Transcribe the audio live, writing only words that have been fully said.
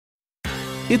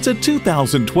It's a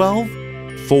 2012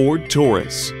 Ford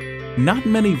Taurus. Not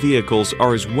many vehicles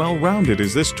are as well-rounded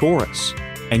as this Taurus.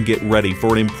 And get ready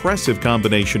for an impressive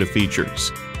combination of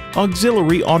features: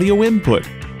 auxiliary audio input,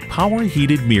 power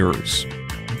heated mirrors,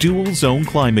 dual zone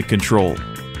climate control,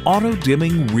 auto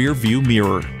dimming rear view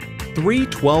mirror, 3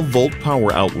 12-volt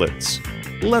power outlets,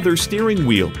 leather steering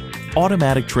wheel,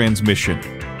 automatic transmission,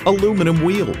 aluminum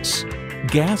wheels,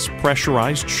 gas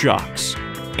pressurized shocks,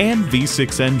 and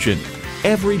V6 engine.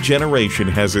 Every generation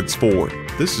has its Ford.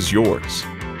 This is yours.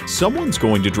 Someone's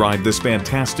going to drive this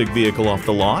fantastic vehicle off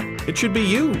the lot. It should be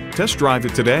you. Test drive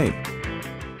it today.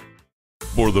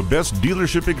 For the best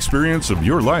dealership experience of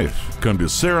your life, come to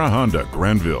Sarah Honda,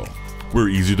 Grandville. We're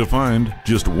easy to find,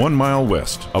 just 1 mile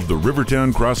west of the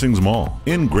Rivertown Crossings Mall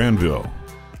in Grandville.